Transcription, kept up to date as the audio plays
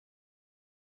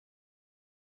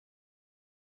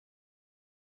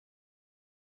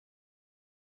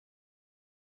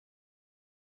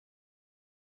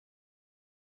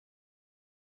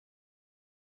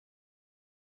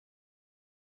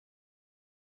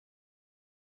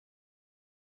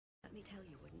tell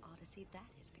you what an odyssey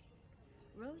that has been.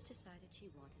 Rose decided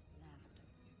she wanted lavender.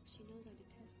 She knows I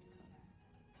detest the color,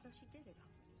 so she did it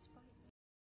all despite me.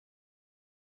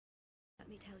 Let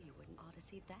me tell you what an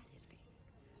odyssey that has been.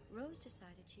 Rose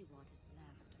decided she wanted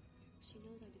lavender. She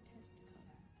knows I detest the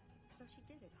color, so she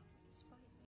did it all despite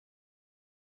me.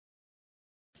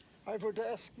 I would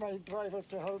ask my driver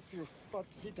to help you, but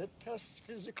he detests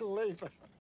physical labor.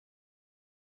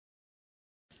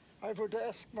 I would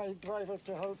ask my driver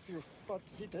to help you, but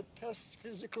he detests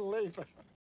physical labor.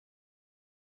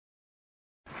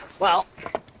 Well,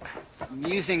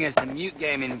 amusing as the mute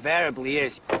game invariably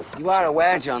is, you are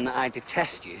aware, John, that I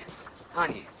detest you,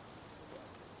 aren't you?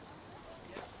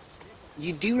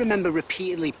 You do remember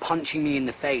repeatedly punching me in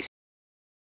the face.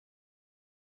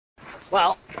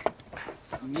 Well,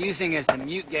 amusing as the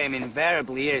mute game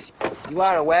invariably is, you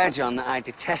are aware, John, that I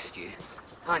detest you,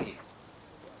 aren't you?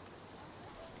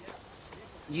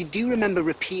 You do remember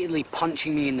repeatedly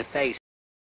punching me in the face.